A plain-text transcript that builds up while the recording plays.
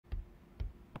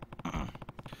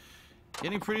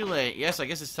Getting pretty late. Yes, I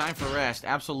guess it's time for rest.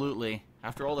 Absolutely.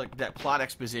 After all that plot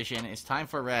exposition, it's time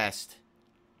for rest.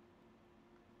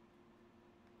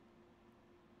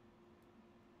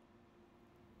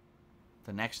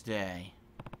 The next day.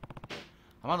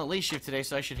 I'm on the late shift today,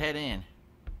 so I should head in.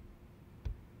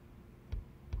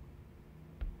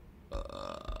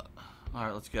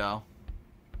 Alright, let's go.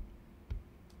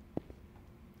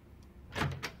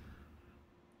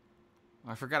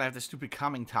 I forgot I have this stupid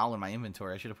calming towel in my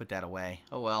inventory. I should have put that away.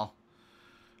 Oh well.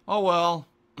 Oh well.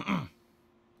 I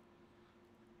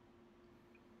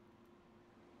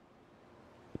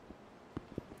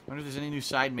wonder if there's any new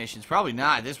side missions. Probably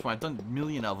not at this point. I've done a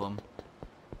million of them.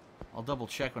 I'll double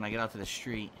check when I get out to the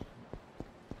street.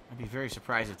 I'd be very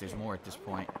surprised if there's more at this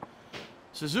point.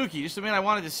 Suzuki, just the man I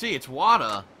wanted to see. It's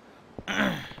Wada.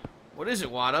 What is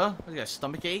it, Wada? What, you got a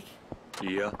stomach ache?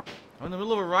 Yeah. I'm in the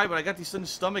middle of a ride, but I got these sudden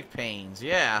stomach pains.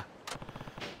 Yeah.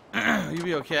 You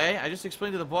be okay? I just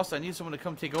explained to the boss that I need someone to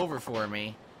come take over for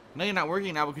me. I know you're not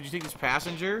working now, but could you take this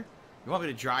passenger? You want me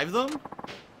to drive them?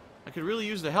 I could really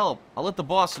use the help. I'll let the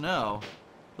boss know.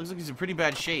 Looks like he's in pretty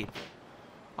bad shape.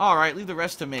 Alright, leave the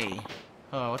rest to me.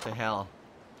 Oh, what the hell?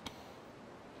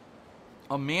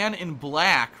 A man in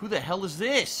black. Who the hell is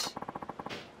this?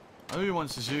 I'll give you one,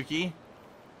 Suzuki.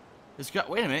 This guy,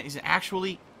 wait a minute, he's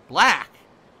actually black.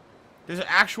 There's an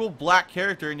actual black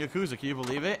character in Yakuza, can you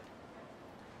believe it?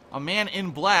 A man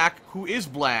in black who is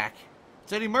black.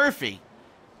 It's Eddie Murphy.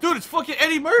 Dude, it's fucking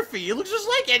Eddie Murphy. It looks just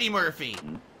like Eddie Murphy.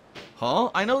 Huh?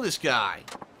 I know this guy.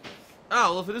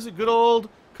 Oh, well, if it isn't good old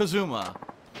Kazuma.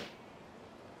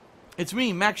 It's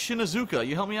me, Max Shinazuka.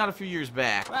 You helped me out a few years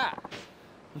back.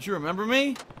 Don't you remember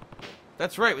me?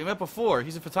 That's right, we met before.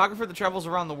 He's a photographer that travels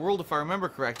around the world, if I remember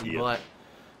correctly, but...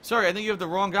 Sorry, I think you have the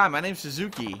wrong guy. My name's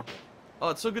Suzuki. Oh,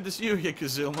 it's so good to see you here,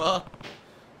 Kazuma.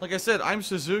 Like I said, I'm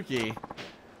Suzuki.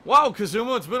 Wow,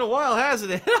 Kazuma, it's been a while,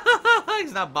 hasn't it?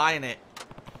 He's not buying it.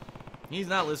 He's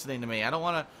not listening to me. I don't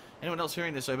want anyone else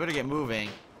hearing this, so I better get moving.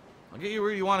 I'll get you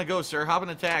where you want to go, sir. Hop in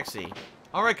a taxi.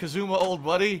 Alright, Kazuma, old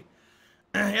buddy.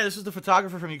 Yeah, this is the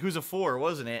photographer from Yakuza 4,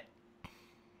 wasn't it?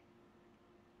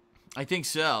 I think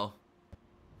so.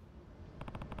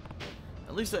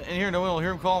 At least in here, no one will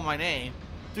hear him calling my name.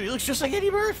 Dude, he looks just like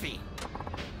Eddie Murphy.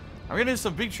 I'm getting into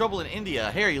some big trouble in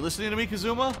India. Hey, are you listening to me,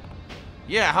 Kazuma?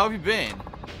 Yeah, how have you been?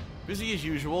 Busy as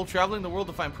usual, traveling the world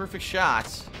to find perfect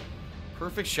shots.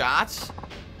 Perfect shots?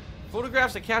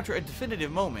 Photographs that capture a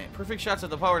definitive moment. Perfect shots have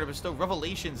the power to bestow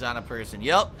revelations on a person.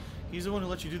 Yup, he's the one who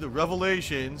lets you do the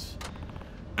revelations.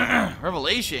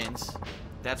 Revelations?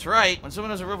 That's right. When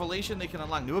someone has a revelation, they can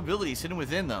unlock new abilities hidden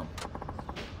within them.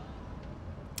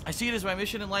 I see it as my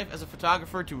mission in life as a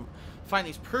photographer to find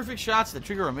these perfect shots that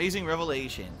trigger amazing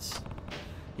revelations.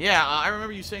 Yeah, I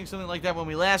remember you saying something like that when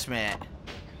we last met.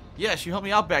 Yes, you helped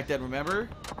me out back then, remember?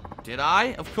 Did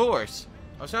I? Of course.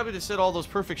 I was happy to set all those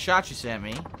perfect shots you sent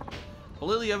me. But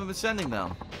lately you haven't been sending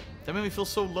them. That made me feel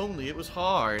so lonely, it was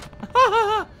hard.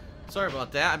 Sorry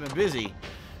about that, I've been busy.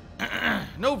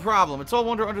 No problem, it's all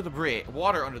water under the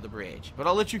bridge. But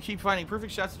I'll let you keep finding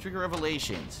perfect shots to trigger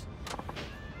revelations.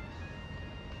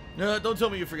 No, don't tell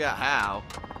me you forgot how.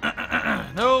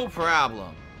 No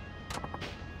problem.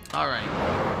 Alright.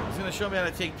 He's going to show me how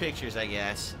to take pictures, I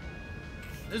guess.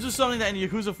 This is something that in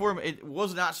Yakuza 4, it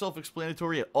was not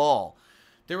self-explanatory at all.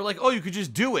 They were like, oh, you could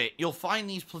just do it. You'll find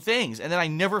these things. And then I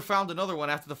never found another one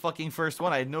after the fucking first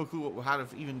one. I had no clue how to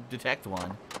even detect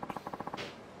one.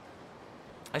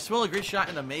 I smell a great shot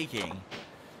in the making.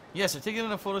 Yes, I've taken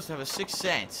enough photos to have a sixth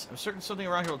sense. I'm certain something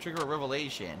around here will trigger a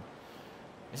revelation.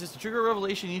 It says to trigger a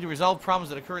revelation, you need to resolve problems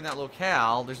that occur in that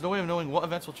locale. There's no way of knowing what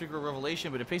events will trigger a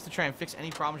revelation, but it pays to try and fix any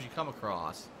problems you come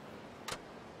across.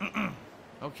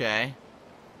 Okay.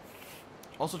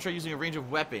 Also try using a range of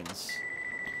weapons.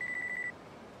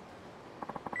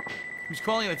 Who's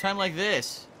calling at a time like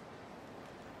this?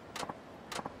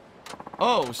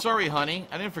 Oh, sorry, honey.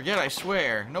 I didn't forget, I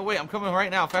swear. No, wait, I'm coming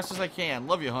right now, fast as I can.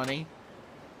 Love you, honey.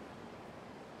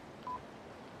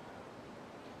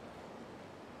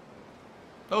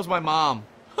 That was my mom.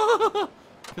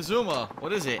 Kazuma,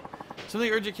 what is it? Something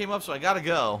urgent came up, so I gotta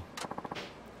go.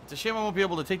 It's a shame I won't be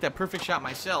able to take that perfect shot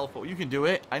myself, but you can do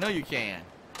it. I know you can.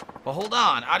 But hold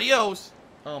on. Adios.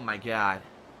 Oh, my God.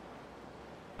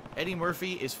 Eddie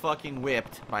Murphy is fucking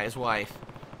whipped by his wife.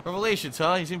 Revelations,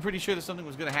 huh? He seemed pretty sure that something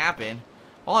was gonna happen.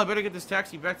 Oh, I better get this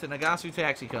taxi back to Nagasu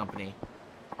Taxi Company.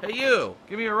 Hey, you.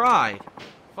 Give me a ride.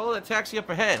 Follow that taxi up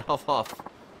ahead. Huff, huff.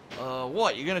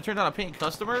 What? You're gonna turn down a paying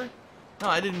customer? No,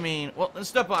 I didn't mean... Well, then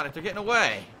step on it. They're getting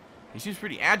away. He seems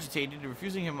pretty agitated.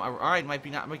 Refusing him a ride might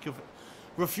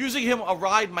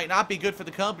not be good for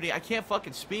the company. I can't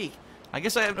fucking speak. I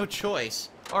guess I have no choice.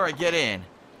 Alright, get in.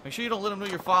 Make sure you don't let them know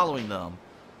you're following them.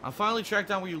 I finally tracked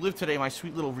down where you live today, my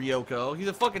sweet little Ryoko. He's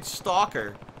a fucking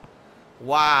stalker.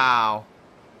 Wow.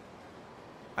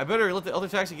 I better let the other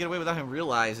taxi get away without him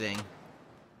realizing.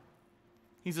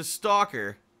 He's a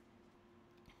stalker.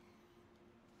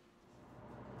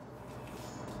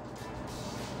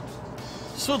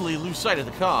 Suddenly lose sight of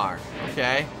the car.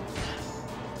 Okay.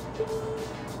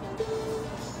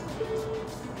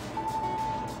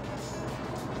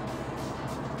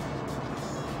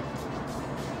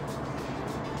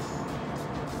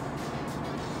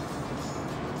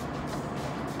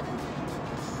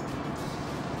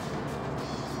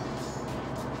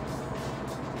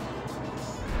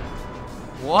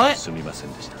 What?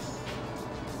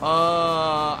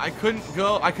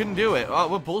 I couldn't do it. Oh,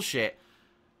 what bullshit.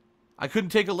 I couldn't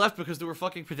take a left because there were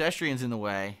fucking pedestrians in the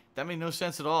way. That made no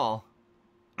sense at all.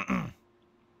 What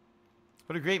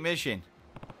a great mission.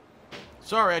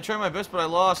 Sorry, I tried my best, but I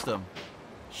lost them.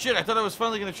 Shit, I thought I was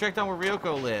finally gonna track down where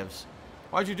Ryoko lives.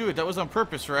 Why'd you do it? That was on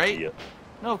purpose, right? Yep.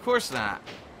 No, of course not.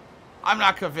 I'm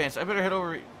not convinced. I better head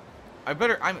over...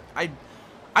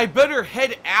 I better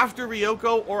head after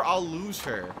Ryoko or I'll lose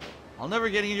her. I'll never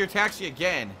get in your taxi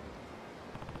again.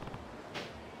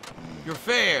 You're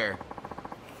fair.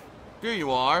 Here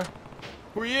you are.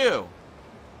 Who are you?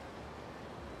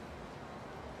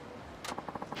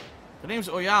 The name's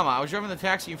Oyama. I was driving the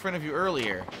taxi in front of you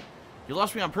earlier. You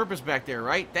lost me on purpose back there,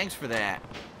 right? Thanks for that.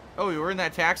 Oh, you were in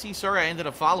that taxi? Sorry I ended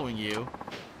up following you.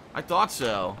 I thought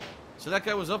so. So that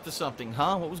guy was up to something,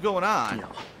 huh? What was going on?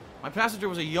 Yeah. My passenger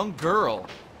was a young girl.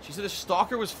 She said a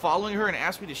stalker was following her and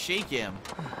asked me to shake him.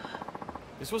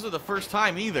 This wasn't the first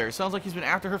time either. It sounds like he's been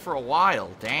after her for a while.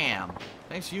 Damn.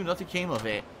 Thanks to you, nothing came of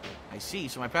it. I see.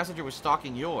 So my passenger was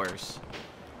stalking yours.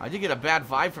 I did get a bad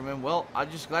vibe from him. Well,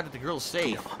 I'm just glad that the girl's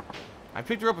safe. I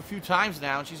picked her up a few times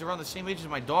now, and she's around the same age as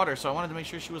my daughter, so I wanted to make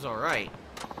sure she was alright.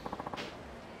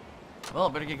 Well,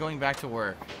 I better get going back to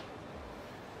work.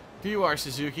 Here you are,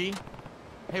 Suzuki.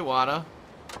 Hey, Wada.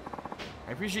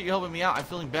 I appreciate you helping me out. I'm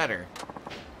feeling better.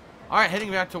 Alright,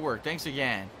 heading back to work. Thanks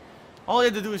again. All he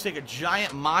had to do was take a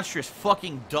giant, monstrous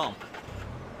fucking dump.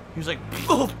 He was like...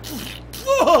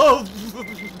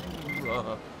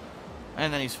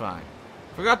 and then he's fine.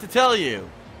 Forgot to tell you.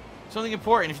 Something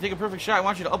important. If you take a perfect shot, I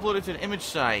want you to upload it to an image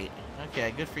site.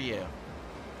 Okay, good for you.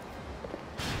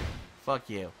 Fuck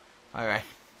you. Alright.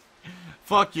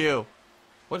 Fuck you.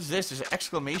 What is this? There's an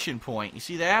exclamation point. You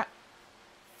see that?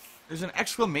 There's an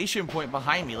exclamation point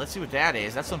behind me. Let's see what that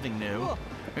is. That's something new.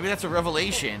 Maybe that's a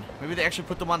revelation. Maybe they actually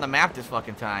put them on the map this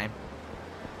fucking time.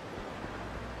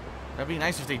 That'd be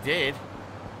nice if they did.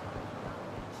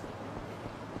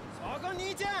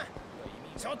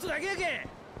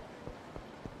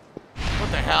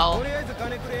 What the hell?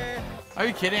 Are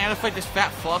you kidding? I had to fight this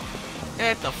fat fuck.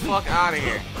 Get the fuck out of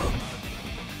here.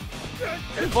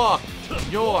 Fuck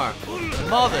your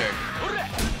mother.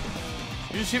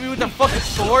 You just hit me with that fucking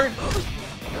sword?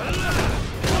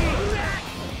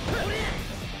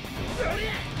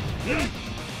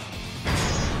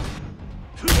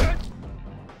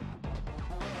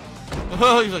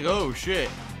 Oh, he's like, oh shit.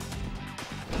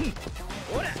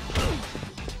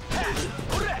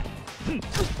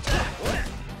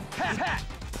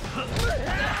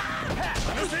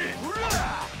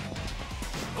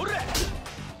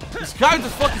 This guy with the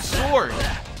fucking sword.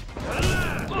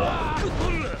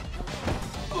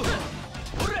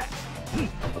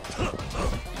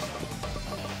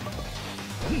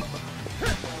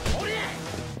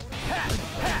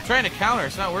 I'm trying to counter,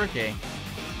 it's not working.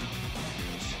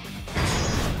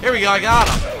 Here we go, I got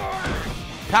him.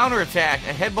 Counter attack,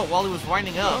 a headbutt while he was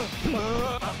winding up.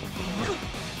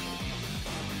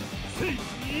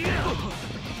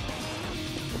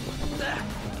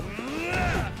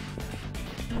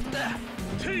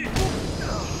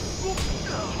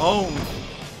 Owned.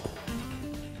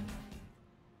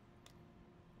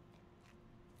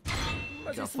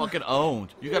 Got fucking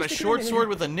owned. You got a short sword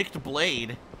with a nicked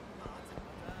blade.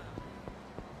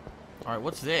 Alright,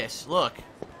 what's this? Look.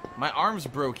 My arm's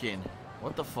broken.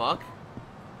 What the fuck?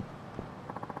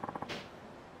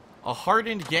 A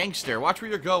hardened gangster. Watch where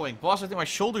you're going. Boss, I think my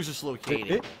shoulder's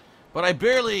dislocated. But I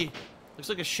barely... Looks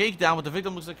like a shakedown, but the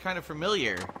victim looks like kind of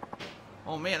familiar.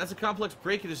 Oh man, that's a complex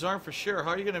break in his arm for sure. How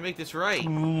are you gonna make this right?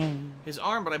 His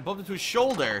arm, but I bumped into his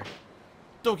shoulder.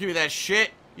 Don't give me that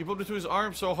shit. You bumped into his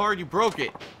arm so hard you broke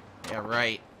it. Yeah,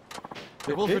 right.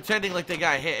 They're both pretending like they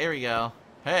got hit. Here we go.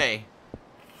 Hey.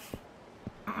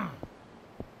 Huh?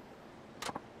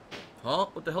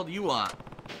 What the hell do you want?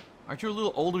 Aren't you a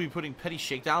little old to be putting petty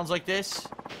shakedowns like this?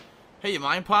 Hey, you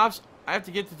mind, Pops? I have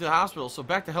to get to the hospital, so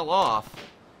back the hell off.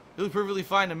 You look perfectly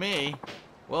fine to me.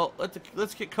 Well,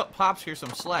 let's get Pops here some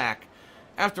slack.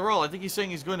 After all, I think he's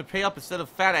saying he's going to pay up instead of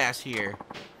fat ass here.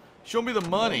 Show me the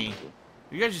money.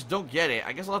 You guys just don't get it.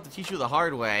 I guess I'll have to teach you the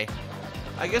hard way.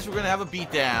 I guess we're going to have a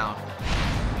beatdown.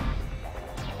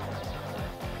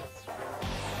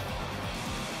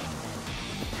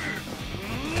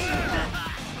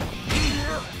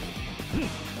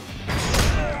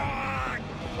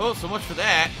 Oh, so much for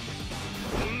that.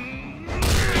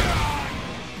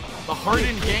 The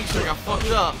hardened gangster got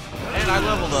fucked up, and I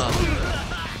leveled up.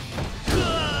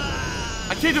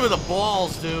 I kicked him with the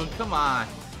balls, dude. Come on.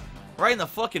 Right in the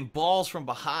fucking balls from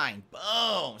behind.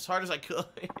 Boom. As hard as I could.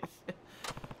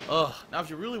 Ugh. Now, if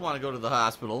you really want to go to the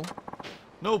hospital,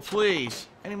 no, please.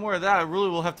 Any more of that, I really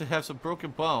will have to have some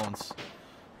broken bones.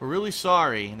 We're really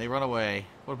sorry. And they run away.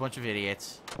 What a bunch of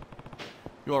idiots.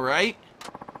 You alright?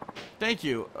 Thank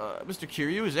you. Mr.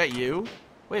 Kiryu, is that you?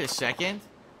 Wait a second.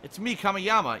 It's me,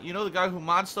 Kamiyama. You know the guy who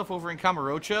mods stuff over in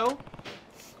Kamurocho?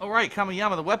 Oh, right,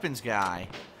 Kamiyama, the weapons guy.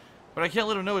 But I can't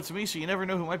let him know it's me, so you never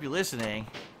know who might be listening.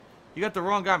 You got the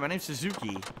wrong guy. My name's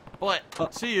Suzuki. But,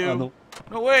 see you. No.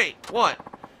 No, wait. What?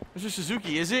 Mr.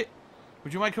 Suzuki, is it?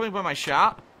 Would you mind coming by my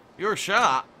shop? Your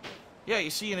shop? Yeah,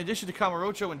 you see, in addition to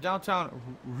Kamurocho and downtown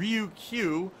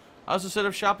Ryukyu, I also set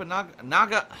up shop in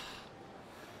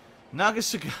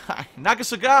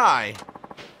Nagasagai.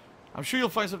 I'm sure you'll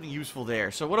find something useful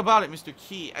there. So what about it, Mr.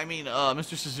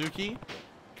 Suzuki?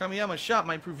 Kamiyama's shop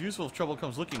might prove useful if trouble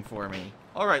comes looking for me.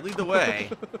 Alright, lead the way.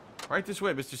 Right this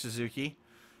way, Mr. Suzuki.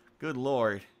 Good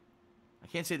lord. I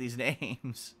can't say these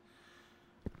names.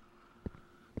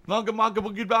 Manga manga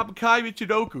boogie baba kai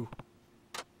michidoku.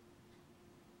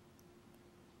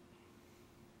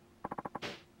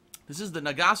 This is the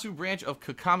Nagasu branch of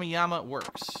Kakamiyama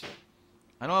Works.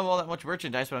 I don't have all that much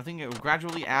merchandise, but I'm thinking it will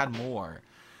gradually add more.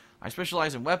 I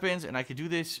specialize in weapons, and I could do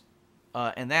this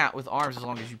and that with arms as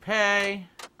long as you pay.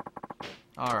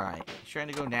 Alright. He's trying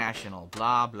to go national.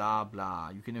 Blah, blah, blah.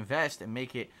 You can invest and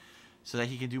make it so that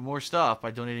he can do more stuff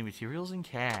by donating materials and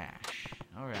cash.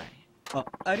 Alright.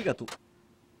 Arigato.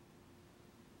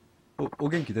 O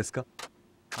genki desu ka?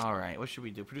 Alright, what should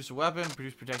we do? Produce a weapon,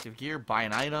 produce protective gear, buy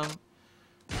an item,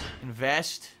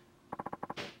 invest.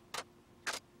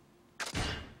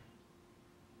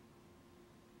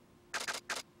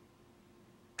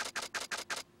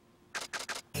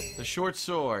 The short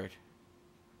sword.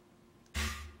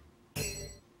 The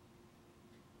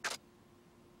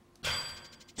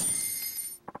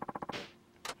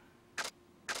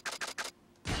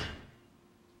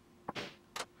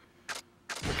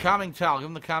calming towel. Give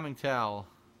him the calming towel.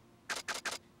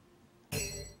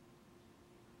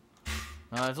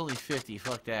 It's only 50.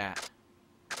 Fuck that.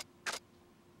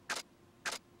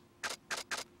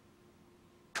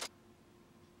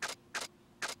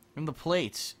 Give him the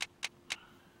plates.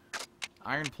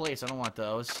 Iron plates, I don't want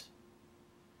those.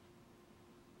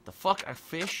 The fuck? A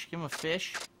fish? Give him a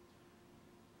fish?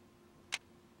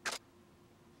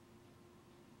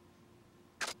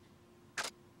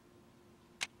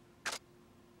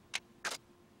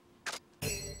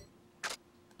 There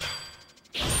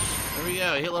we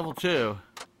go, hit level 2.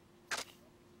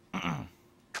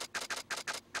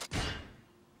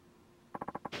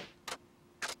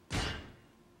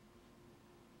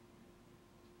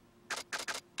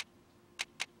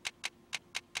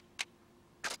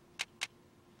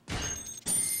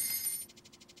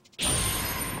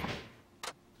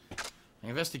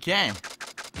 Invest again.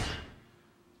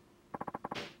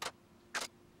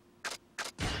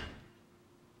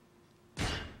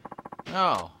 Oh,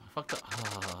 I fucked up.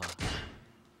 Oh.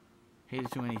 Hate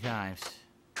it too many times.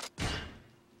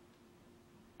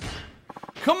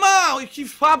 Come on! He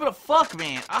keeps popping up. Fuck,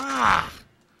 man. Ah!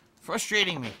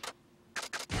 Frustrating me.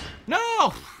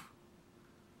 No!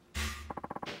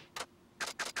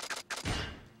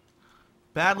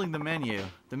 Battling the menu.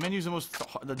 The menu's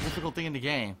the difficult thing in the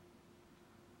game.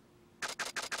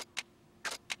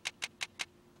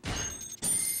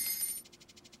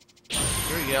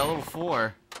 There we go, level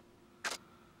 4.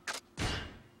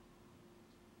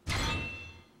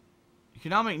 You can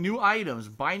now make new items.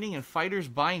 Binding and fighter's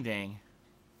binding.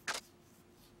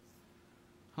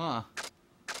 Huh.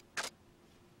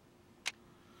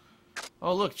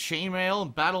 Oh, look. Chainmail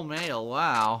and battle mail.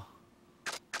 Wow.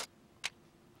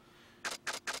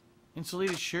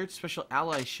 Insulated shirts. Special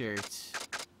ally shirts.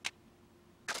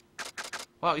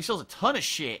 Wow, he sells a ton of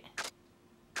shit.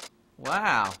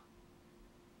 Wow.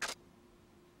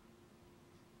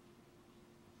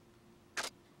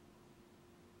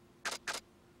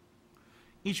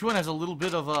 Each one has a little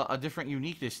bit of a different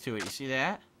uniqueness to it. You see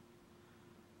that?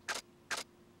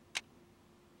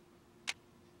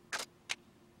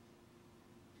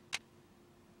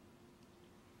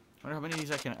 I wonder how many of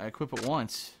these I can equip at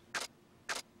once.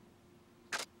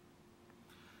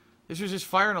 This was just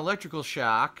fire and electrical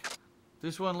shock.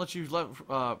 This one lets you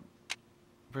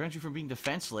prevent you from being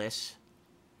defenseless.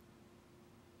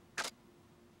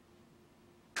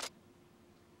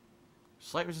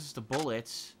 Slight resistance to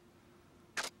bullets.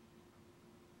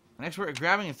 An expert at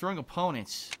grabbing and throwing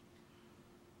opponents.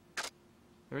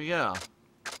 There we go.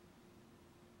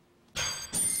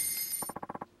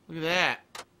 Look at that.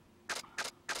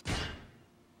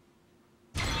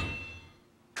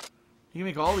 You can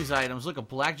make all these items. Look, a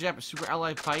blackjack, a super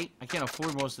allied pipe. I can't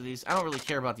afford most of these. I don't really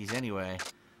care about these anyway.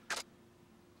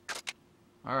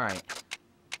 Alright.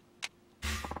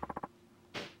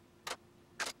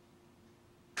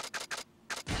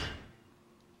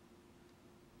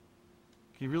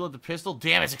 Can you reload the pistol?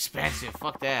 Damn, it's expensive.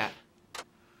 Fuck that.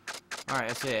 Alright,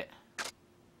 that's it.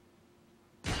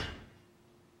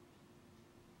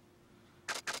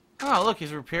 Oh, look,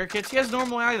 his repair kits. He has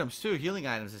normal items, too. Healing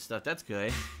items and stuff. That's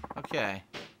good. Okay.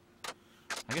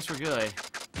 I guess we're good.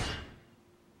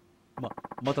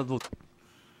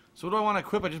 So what do I want to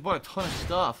equip? I just bought a ton of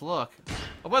stuff. Look.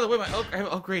 Oh, by the way, I have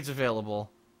upgrades available.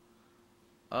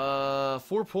 4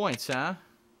 points, huh?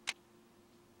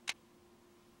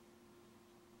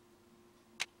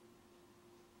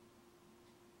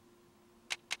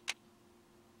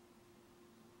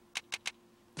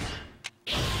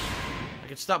 I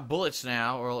can stop bullets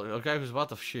now, or a guy who's about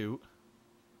to shoot.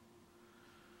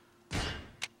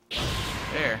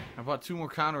 There. I bought 2 more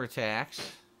counterattacks.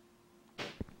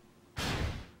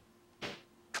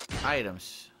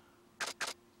 Items.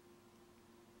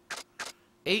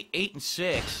 8, 8, and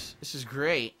 6. This is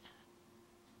great.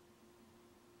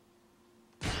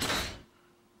 This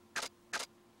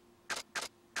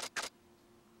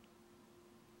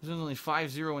is only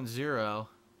 5, 0, and 0.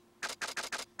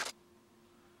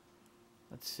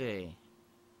 Let's see.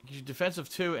 It gives you defensive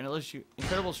 2, and it lets you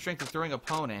incredible strength at throwing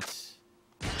opponents.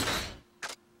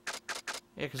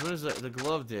 Yeah, because what does the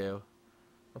glove do?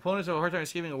 Opponents have a hard time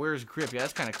escaping a wearer's grip. Yeah,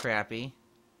 that's kind of crappy.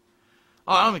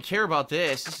 Oh, I don't even care about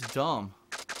this. This is dumb.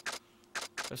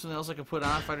 There's something else I can put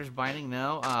on? Fighter's binding?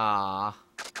 No? Ah.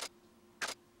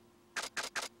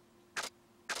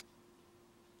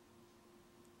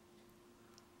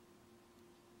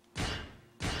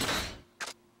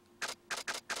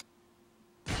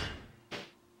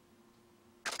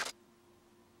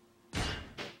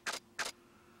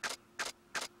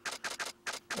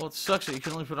 Well, it sucks that you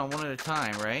can only put on one at a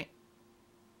time, right?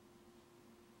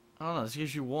 I don't know. This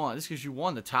gives you 1. This gives you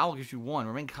 1. The towel gives you 1.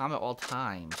 Remain calm at all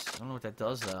times. I don't know what that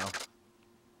does, though.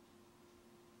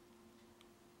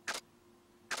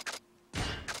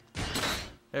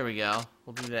 There we go.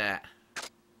 We'll do that.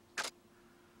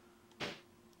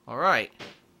 Alright.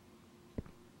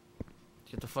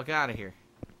 Get the fuck out of here.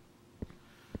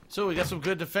 So, we got some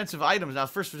good defensive items. Now,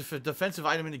 first defensive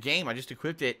item in the game. I just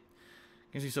equipped it.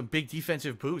 Gives you some big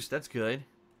defensive boost. That's good.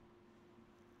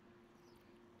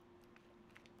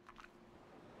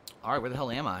 Alright, where the hell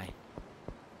am I?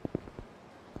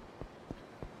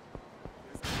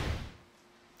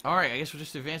 Alright, I guess we'll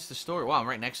just advance the story. Wow, I'm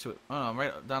right next to it. Oh, no, I'm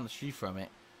right down the street from it.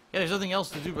 Yeah, there's nothing else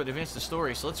to do but advance the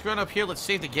story. So let's run up here. Let's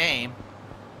save the game.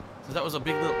 So that was a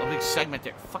big segment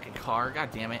there. Fucking car.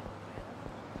 God damn it.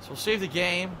 So we'll save the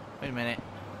game. Wait a minute.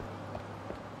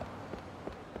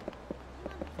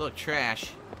 Look,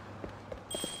 trash.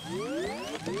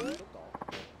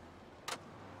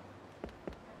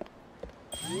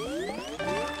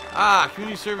 Ah,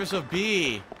 community service of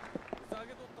B.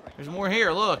 There's more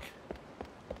here, look.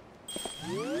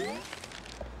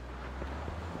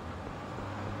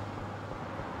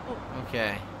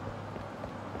 Okay.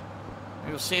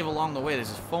 Maybe we'll save along the way.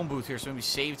 There's a phone booth here, so maybe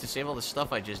save to save all the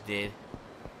stuff I just did.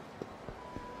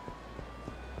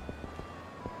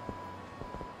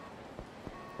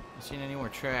 Not seeing any more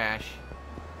trash.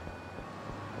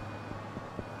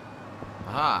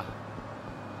 Aha.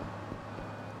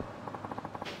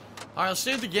 Alright, I'll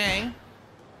save the game.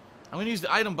 I'm going to use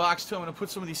the item box, too. I'm going to put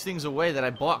some of these things away that I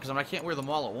bought, because I can't wear them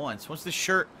all at once. Once this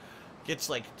shirt gets,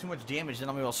 like, too much damage, then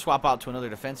I'll swap out to another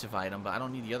defensive item, but I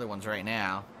don't need the other ones right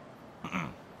now.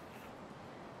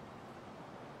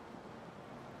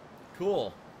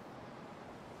 Cool.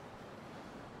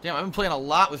 Damn, I've been playing a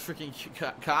lot with freaking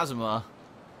Kazuma.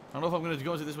 I don't know if I'm going to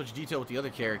go into this much detail with the other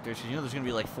characters, because you know there's going to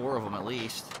be, like, 4 of them at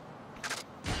least.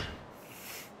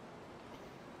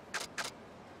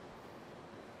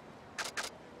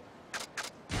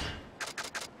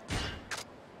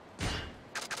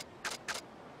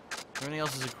 Everything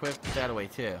else is equipped. Put that away,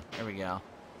 too. There we go.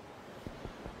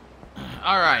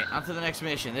 Alright, on to the next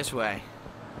mission. This way.